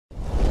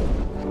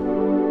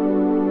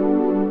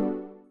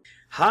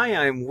Hi,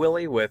 I'm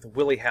Willie with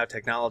Willie Howe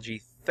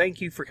Technology. Thank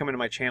you for coming to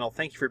my channel.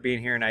 Thank you for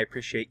being here, and I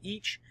appreciate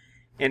each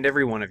and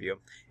every one of you.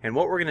 And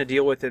what we're going to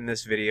deal with in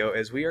this video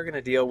is we are going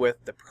to deal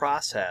with the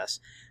process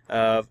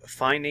of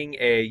finding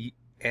an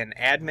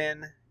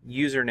admin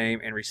username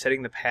and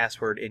resetting the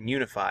password in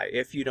UniFi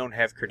if you don't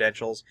have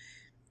credentials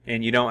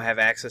and you don't have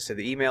access to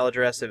the email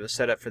address that was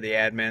set up for the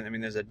admin. I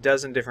mean, there's a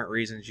dozen different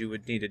reasons you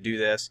would need to do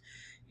this.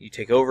 You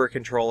take over a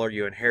controller,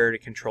 you inherit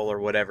a controller,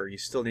 whatever. You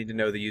still need to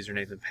know the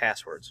usernames and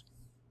passwords.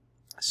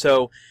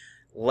 So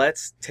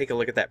let's take a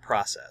look at that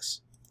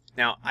process.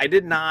 Now, I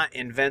did not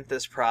invent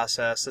this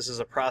process. This is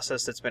a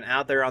process that's been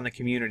out there on the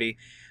community,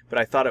 but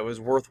I thought it was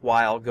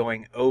worthwhile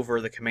going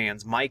over the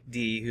commands. Mike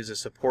D, who's a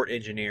support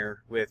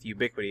engineer with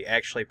Ubiquiti,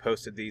 actually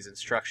posted these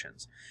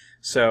instructions.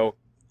 So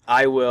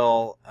I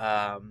will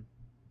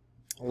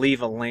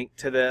leave a link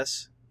to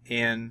this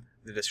in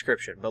the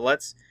description. But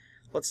let's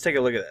take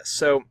a look at this.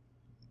 So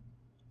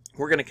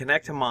we're going to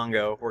connect to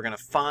Mongo. We're going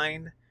to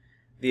find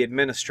the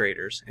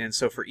administrators, and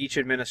so for each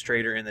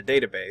administrator in the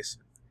database,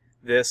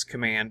 this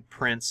command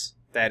prints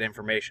that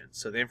information.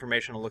 So the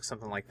information will look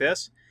something like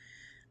this.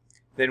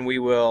 Then we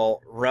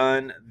will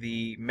run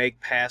the make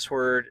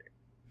password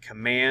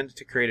command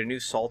to create a new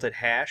salted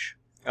hash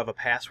of a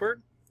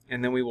password,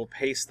 and then we will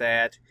paste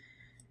that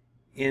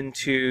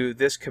into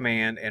this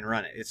command and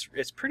run it.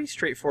 It's pretty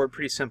straightforward,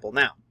 pretty simple.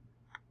 Now,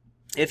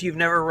 if you've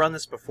never run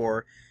this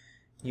before,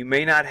 you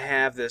may not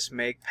have this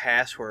make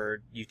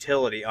password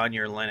utility on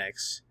your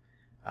Linux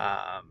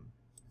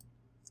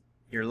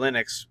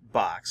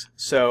box.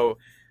 So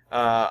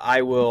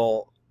I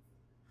will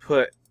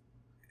put,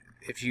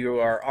 if you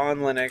are on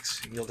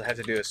Linux, you'll have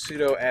to do a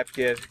sudo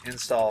apt-get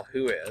install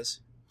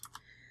whois.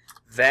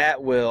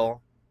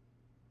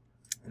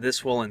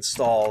 This will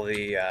install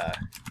the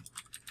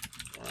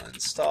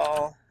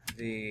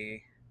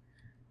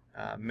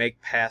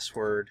make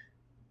password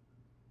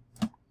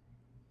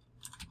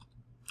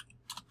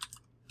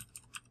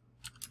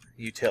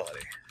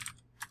utility.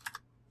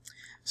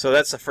 So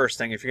that's the first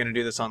thing if you're going to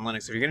do this on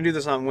Linux. If you're going to do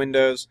this on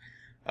Windows,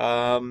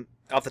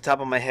 off the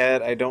top of my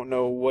head, I don't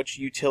know which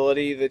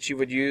utility that you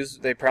would use.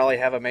 They probably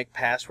have a make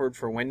password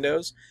for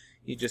Windows.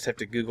 You just have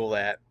to Google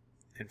that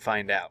and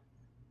find out.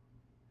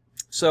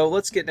 So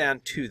let's get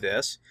down to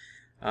this.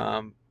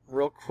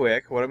 Real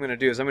quick, what I'm going to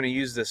do is I'm going to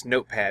use this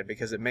notepad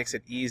because it makes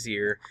it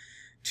easier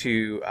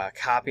to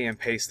copy and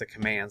paste the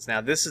commands.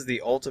 Now, this is the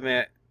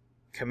ultimate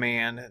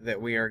command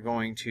that we are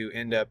going to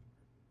end up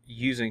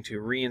using to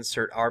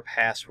reinsert our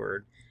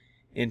password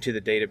into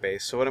the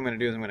database. So what I'm going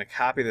to do is I'm going to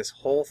copy this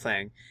whole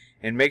thing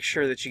and make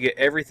sure that you get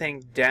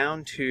everything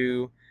down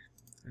to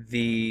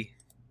the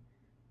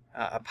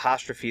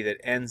apostrophe that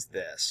ends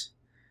this.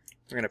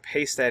 We're going to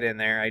paste that in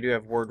there. I do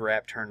have word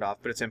wrap turned off,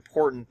 but it's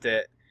important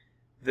that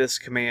this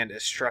command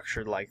is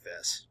structured like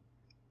this.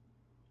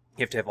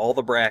 You have to have all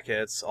the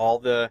brackets, all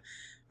the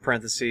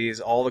parentheses,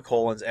 all the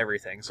colons,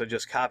 everything. So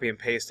just copy and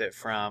paste it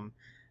from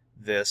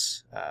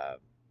this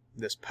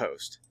this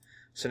post.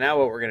 So now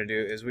what we're going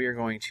to do is we are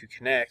going to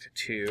connect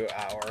to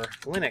our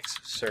Linux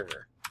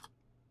server.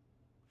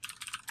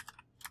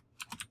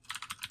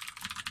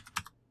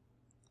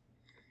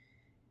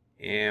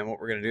 And what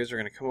we're going to do is we're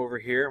going to come over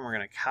here and we're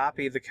going to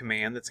copy the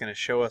command that's going to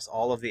show us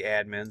all of the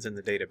admins in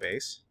the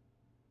database.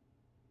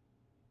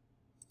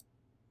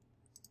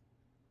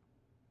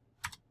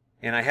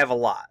 And I have a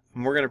lot.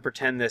 And we're going to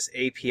pretend this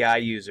API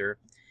user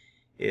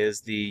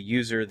is the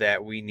user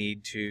that we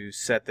need to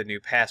set the new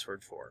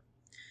password for.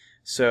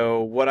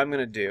 So what I'm going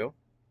to do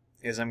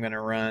is I'm going to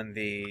run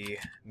the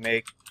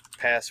make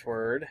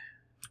password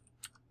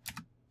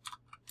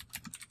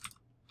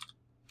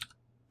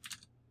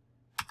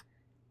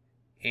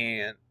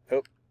and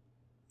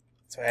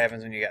that's what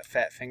happens when you got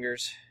fat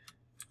fingers.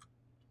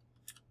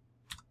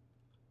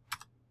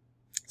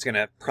 It's going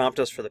to prompt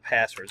us for the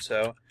password.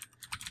 So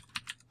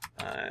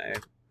I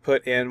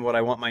put in what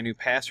I want my new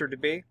password to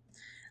be.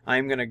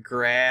 I'm going to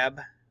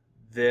grab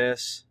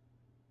this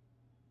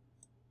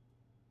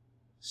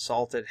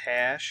salted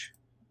hash.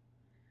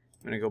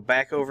 I'm going to go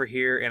back over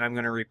here and I'm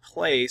going to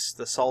replace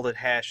the salted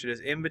hash that is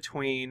in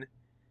between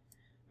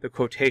the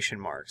quotation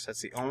marks.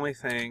 That's the only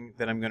thing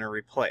that I'm going to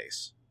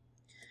replace.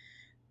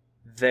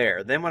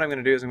 There. Then what I'm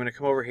going to do is I'm going to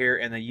come over here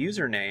and the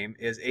username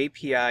is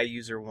API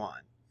user1.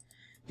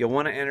 You'll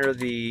want to enter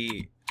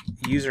the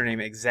username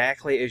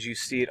exactly as you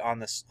see it on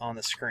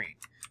the screen.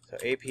 So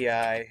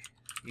API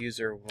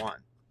user1.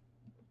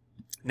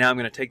 Now I'm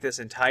going to take this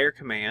entire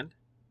command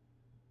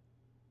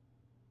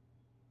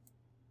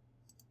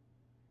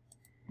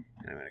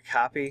and I'm going to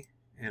copy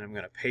and I'm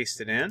going to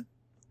paste it in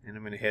and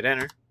I'm going to hit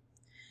enter.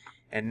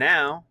 And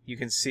now you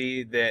can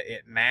see that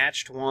it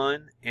matched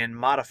one and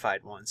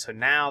modified one. So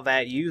now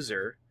that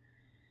user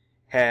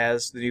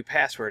has the new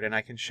password and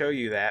I can show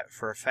you that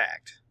for a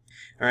fact.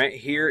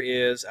 Alright, here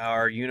is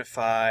our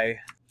UniFi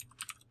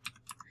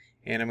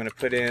and I'm going to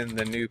put in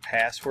the new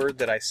password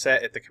that I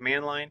set at the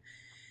command line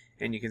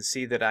and you can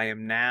see that I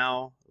am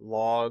now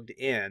logged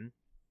in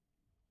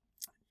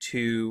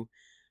to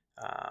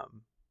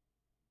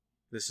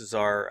this is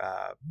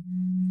our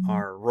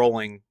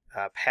rolling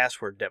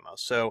password demo.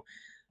 So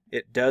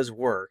it does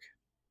work,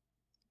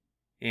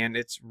 and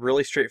it's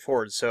really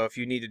straightforward. So if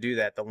you need to do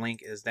that, the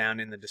link is down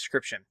in the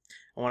description.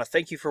 I want to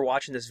thank you for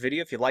watching this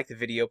video. If you like the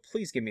video,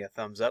 please give me a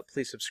thumbs up.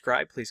 Please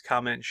subscribe. Please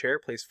comment and share.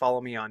 Please follow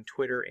me on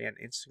Twitter and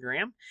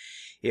Instagram.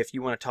 If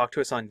you want to talk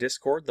to us on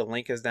Discord, the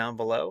link is down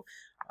below.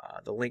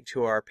 The link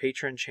to our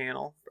Patreon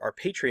channel, our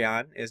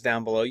Patreon, is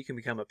down below. You can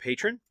become a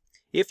patron.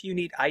 If you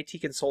need IT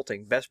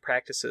consulting, best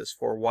practices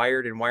for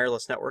wired and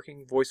wireless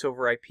networking, voice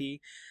over IP,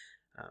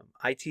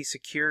 IT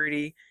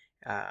security,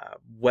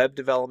 web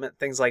development,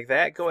 things like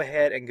that, go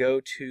ahead and go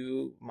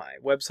to my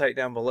website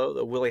down below,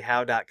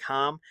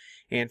 thewilliehowe.com,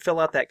 and fill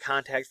out that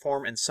contact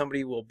form, and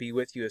somebody will be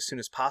with you as soon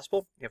as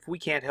possible. If we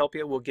can't help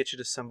you, we'll get you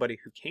to somebody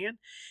who can.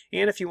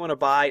 And if you want to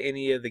buy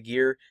any of the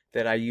gear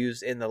that I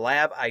use in the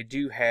lab, I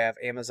do have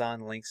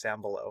Amazon links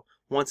down below.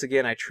 Once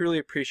again, I truly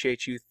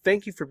appreciate you.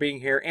 Thank you for being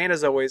here, and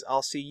as always,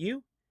 I'll see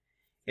you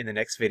in the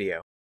next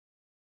video.